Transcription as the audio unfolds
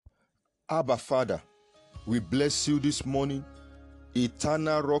Abba Father, we bless you this morning.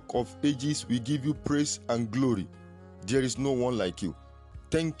 Eternal Rock of Ages, we give you praise and glory. There is no one like you.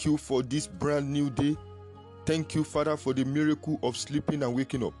 Thank you for this brand new day. Thank you, Father, for the miracle of sleeping and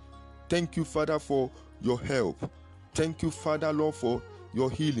waking up. Thank you, Father, for your help. Thank you, Father, Lord, for your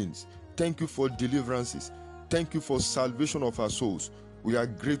healings. Thank you for deliverances. Thank you for salvation of our souls. We are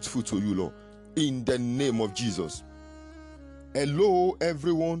grateful to you, Lord, in the name of Jesus. Hello,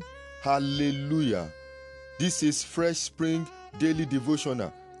 everyone. Hallelujah. This is Fresh Spring Daily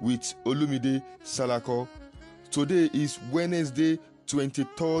Devotional with Olumide Salako. Today is Wednesday,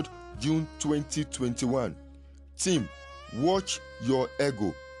 23rd June 2021. Theme: Watch your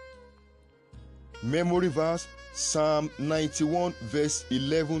ego. Memory verse: Psalm 91 verse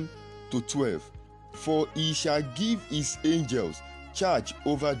 11 to 12. For he shall give his angels charge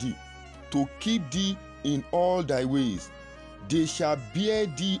over thee, to keep thee in all thy ways. They shall bear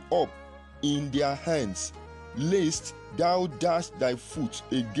thee up in their hands, lest thou dash thy foot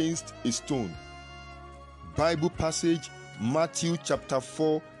against a stone. Bible passage: Matthew chapter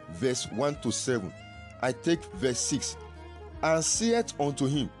 4 verse 1 to 7. I take verse 6. And saith unto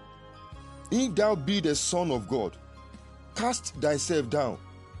him, If thou be the Son of God, cast thyself down,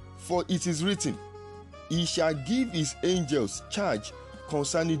 for it is written, He shall give his angels charge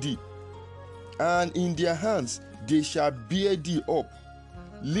concerning thee, and in their hands they shall bear thee up,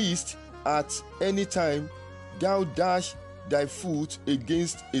 lest at any time thou dash thy foot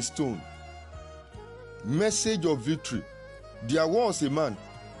against a stone. Message of victory. There was a man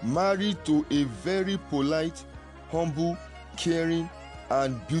married to a very polite, humble, caring,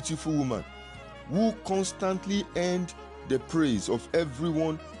 and beautiful woman who constantly earned the praise of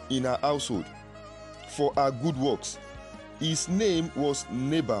everyone in her household for her good works. His name was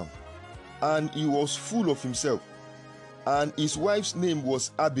Nabal, and he was full of himself, and his wife's name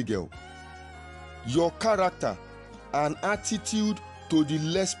was Abigail. Your character and attitude to the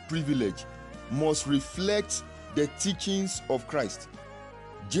less privileged must reflect the teachings of Christ.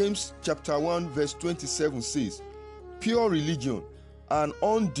 James chapter 1 verse 27 says, Pure religion and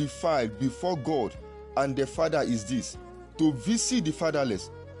undefiled before God and the Father is this, to visit the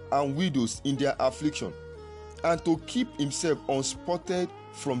fatherless and widows in their affliction, and to keep himself unspotted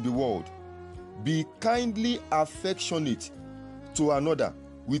from the world. Be kindly affectionate to another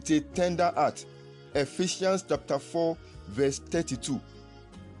with a tender heart. Ephesians chapter 4 verse 32.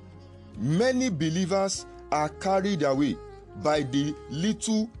 Many believers are carried away by the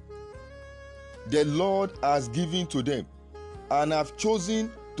little the Lord has given to them, and have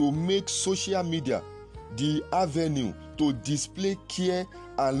chosen to make social media the avenue to display care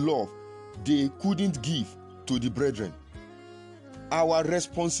and love they couldn't give to the brethren. Our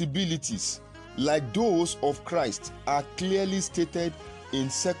responsibilities, like those of Christ, are clearly stated in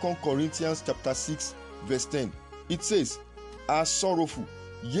 2 Corinthians chapter 6 verse 10. It says, As sorrowful,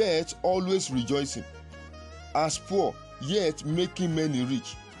 yet always rejoicing; as poor, yet making many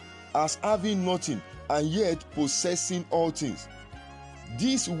rich; as having nothing, and yet possessing all things.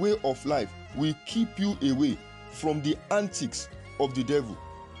 This way of life will keep you away from the antics of the devil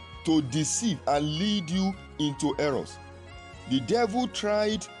to deceive and lead you into errors. The devil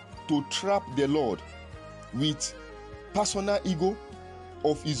tried to trap the Lord with personal ego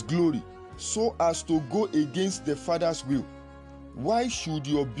of his glory so as to go against the Father's will. Why should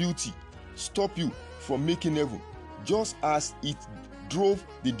your beauty stop you from making heaven, just as it drove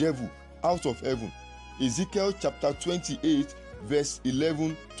the devil out of heaven? Ezekiel chapter 28 verse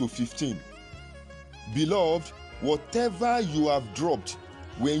 11 to 15. Beloved, whatever you have dropped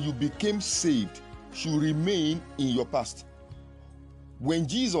when you became saved should remain in your past. When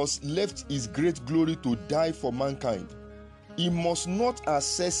Jesus left his great glory to die for mankind, he must not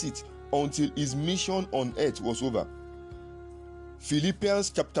access it until his mission on earth was over.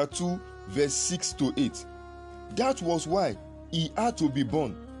 Philippians chapter 2 verse 6 to 8. That was why he had to be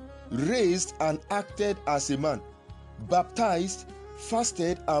born, raised and acted as a man, baptized,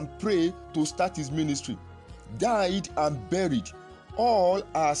 fasted and prayed to start his ministry, died and buried, all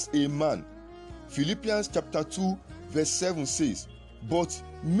as a man. Philippians chapter 2 verse 7 says, But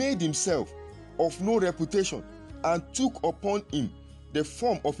made himself of no reputation, and took upon him the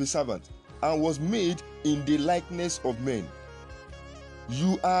form of a servant, and was made in the likeness of men.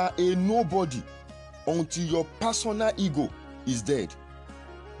 You are a nobody until your personal ego is dead.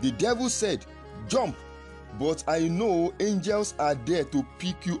 The devil said, Jump, but I know angels are there to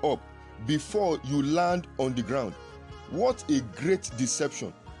pick you up before you land on the ground. What a great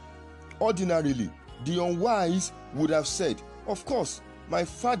deception. Ordinarily, the unwise would have said, Of course, my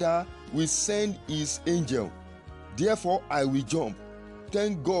Father will send his angel, therefore I will jump.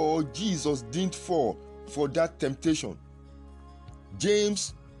 thank God Jesus didn't fall for that temptation.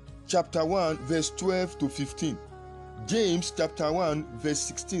 James chapter 1 verse 12 to 15. James chapter 1 verse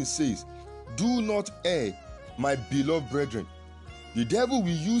 16 says, "Do not err, my beloved brethren. The devil will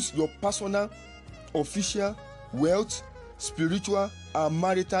use your personal, official, wealth, spiritual, and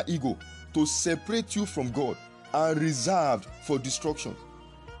marital ego to separate you from God and reserved for destruction.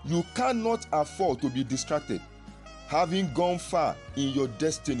 You cannot afford to be distracted. Having gone far in your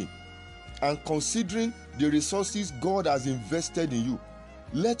destiny and considering the resources God has invested in you,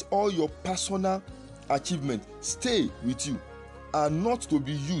 let all your personal achievements stay with you and not to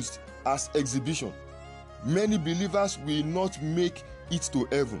be used as exhibition. Many believers will not make it to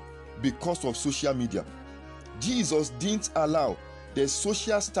heaven because of social media. Jesus didn't allow the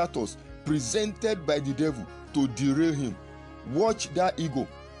social status presented by the devil to derail him. Watch that ego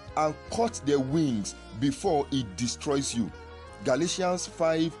and cut the wings before it destroys you." Galatians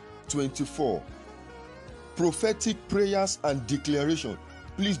 5:24. Prophetic prayers and declaration.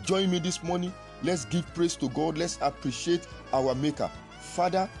 Please join me this morning. Let's give praise to God. Let's appreciate our Maker.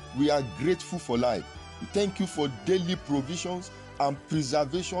 Father, we are grateful for life. We thank you for daily provisions and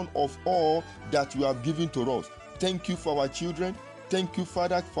preservation of all that you have given to us. Thank you for our children. Thank you,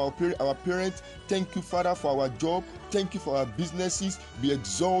 Father, for our parents. Thank you, Father, for our job. Thank you for our businesses. Be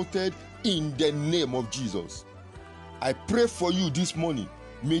exalted in the name of Jesus. I pray for you this morning.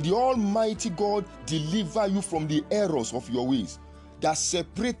 May the Almighty God deliver you from the errors of your ways that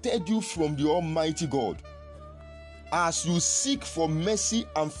separated you from the Almighty God. As you seek for mercy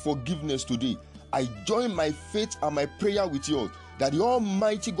and forgiveness today, I join my faith and my prayer with yours that the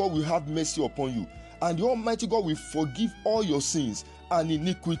Almighty God will have mercy upon you and the Almighty God will forgive all your sins and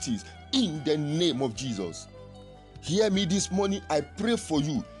iniquities in the name of Jesus. Hear me this morning. I pray for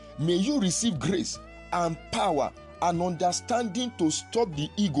you. May you receive grace and power and understanding to stop the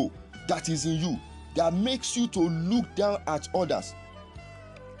ego that is in you that makes you to look down at others,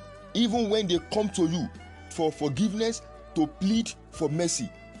 even when they come to you for forgiveness, to plead for mercy.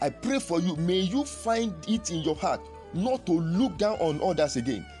 I pray for you. May you find it in your heart not to look down on others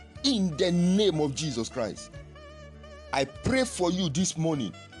again in the name of Jesus Christ. I pray for you this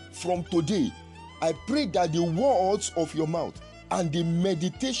morning. From today, I pray that the words of your mouth and the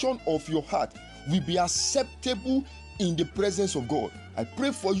meditation of your heart will be acceptable in the presence of God. I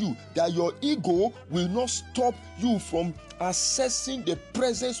pray for you that your ego will not stop you from accessing the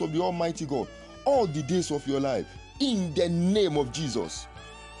presence of the Almighty God all the days of your life in the name of Jesus.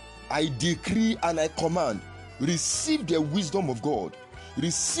 I decree and I command, receive the wisdom of God,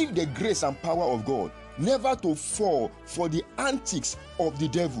 receive the grace and power of God, never to fall for the antics of the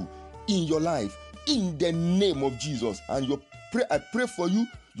devil in your life in the name of Jesus. And I pray for you,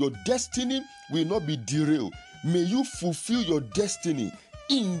 your destiny will not be derailed. May you fulfill your destiny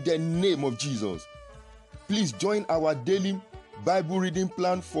in the name of Jesus. Please join our daily Bible reading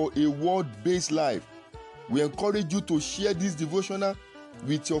plan for a word-based life. We encourage you to share this devotional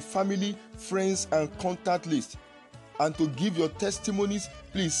with your family, friends, and contact list. And to give your testimonies,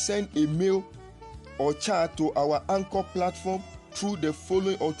 please send a mail or chat to our Anchor platform through the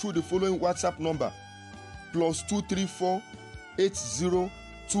following WhatsApp number: +234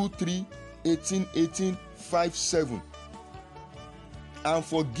 8023 1818 57. And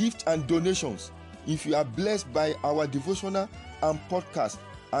for gift and donations, if you are blessed by our devotional and podcast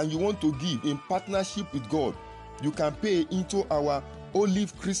and you want to give in partnership with God, you can pay into our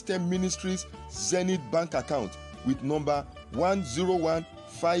Olive Christian Ministries Zenith Bank account with number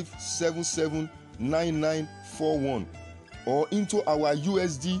 101-577-9941, or into our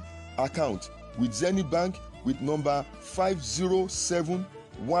USD account with Zenith Bank with number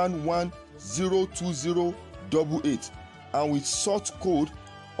 50711020088, and with sort code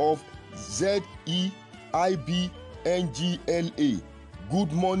of ZEIBNGLA.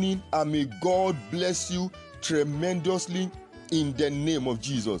 Good morning, and may God bless you tremendously in the name of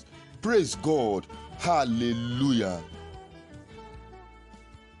Jesus. Praise God. Hallelujah.